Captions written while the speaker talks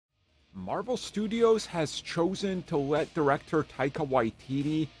Marvel Studios has chosen to let director Taika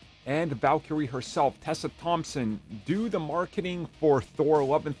Waititi and Valkyrie herself, Tessa Thompson, do the marketing for Thor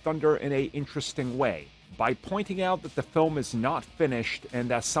Love and Thunder in an interesting way, by pointing out that the film is not finished and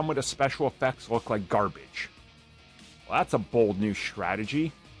that some of the special effects look like garbage. Well, that's a bold new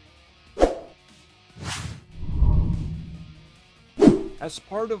strategy. As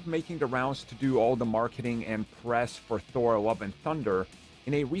part of making the rounds to do all the marketing and press for Thor Love and Thunder,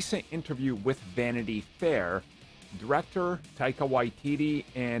 in a recent interview with Vanity Fair, director Taika Waititi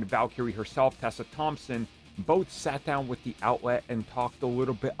and Valkyrie herself, Tessa Thompson, both sat down with the outlet and talked a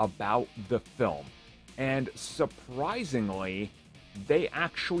little bit about the film. And surprisingly, they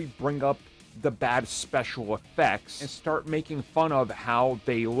actually bring up the bad special effects and start making fun of how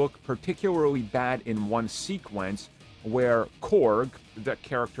they look particularly bad in one sequence where Korg, the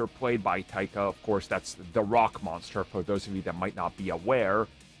character played by Taika, of course that's the rock monster for those of you that might not be aware,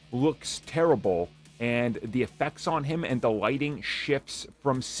 looks terrible, and the effects on him and the lighting shifts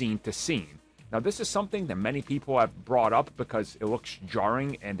from scene to scene. Now this is something that many people have brought up because it looks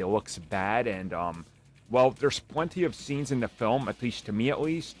jarring and it looks bad, and well, there's plenty of scenes in the film, at least to me at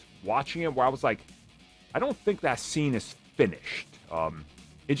least, watching it where I was like, I don't think that scene is finished.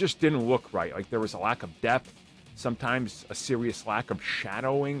 It just didn't look right. Like there was a lack of depth, sometimes a serious lack of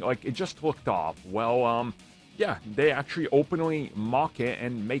shadowing, like it just looked off. Well, yeah, they actually openly mock it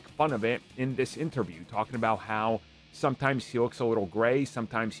and make fun of it in this interview, talking about how sometimes he looks a little gray,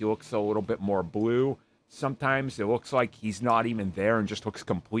 sometimes he looks a little bit more blue, sometimes it looks like he's not even there and just looks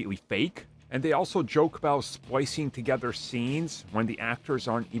completely fake. And they also joke about splicing together scenes when the actors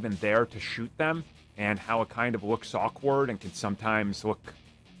aren't even there to shoot them, and how it kind of looks awkward and can sometimes look,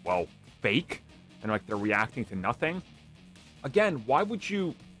 well, fake, and like they're reacting to nothing. Again, why would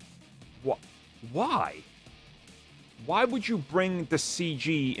you... Why? Why would you bring the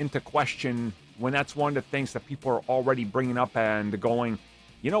CG into question when that's one of the things that people are already bringing up and going,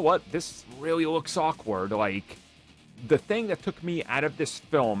 you know what, this really looks awkward. Like, the thing that took me out of this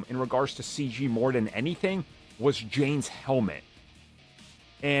film in regards to CG more than anything was Jane's helmet.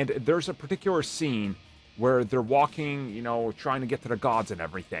 And there's a particular scene where they're walking, you know, trying to get to the gods and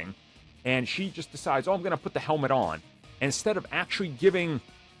everything. And she just decides, oh, I'm going to put the helmet on. And instead of actually giving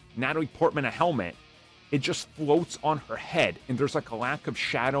Natalie Portman a helmet, it just floats on her head. And there's like a lack of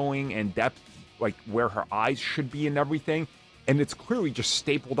shadowing and depth, like where her eyes should be and everything. And it's clearly just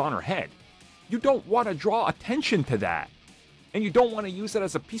stapled on her head. You don't want to draw attention to that. And you don't want to use it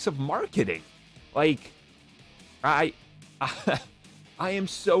as a piece of marketing. Like, I am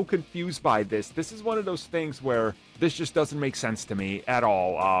so confused by this. This is one of those things where this just doesn't make sense to me at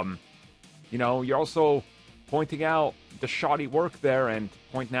all. You know, you're also pointing out the shoddy work there and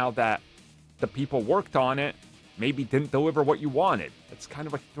pointing out that the people worked on it maybe didn't deliver what you wanted. It's kind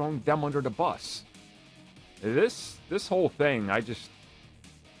of like throwing them under the bus. This whole thing,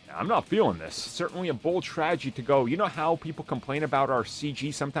 I'm not feeling this. Certainly a bold strategy to go, you know how people complain about our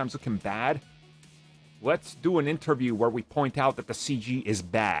CG sometimes looking bad? Let's do an interview where we point out that the CG is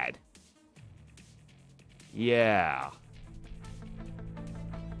bad. Yeah.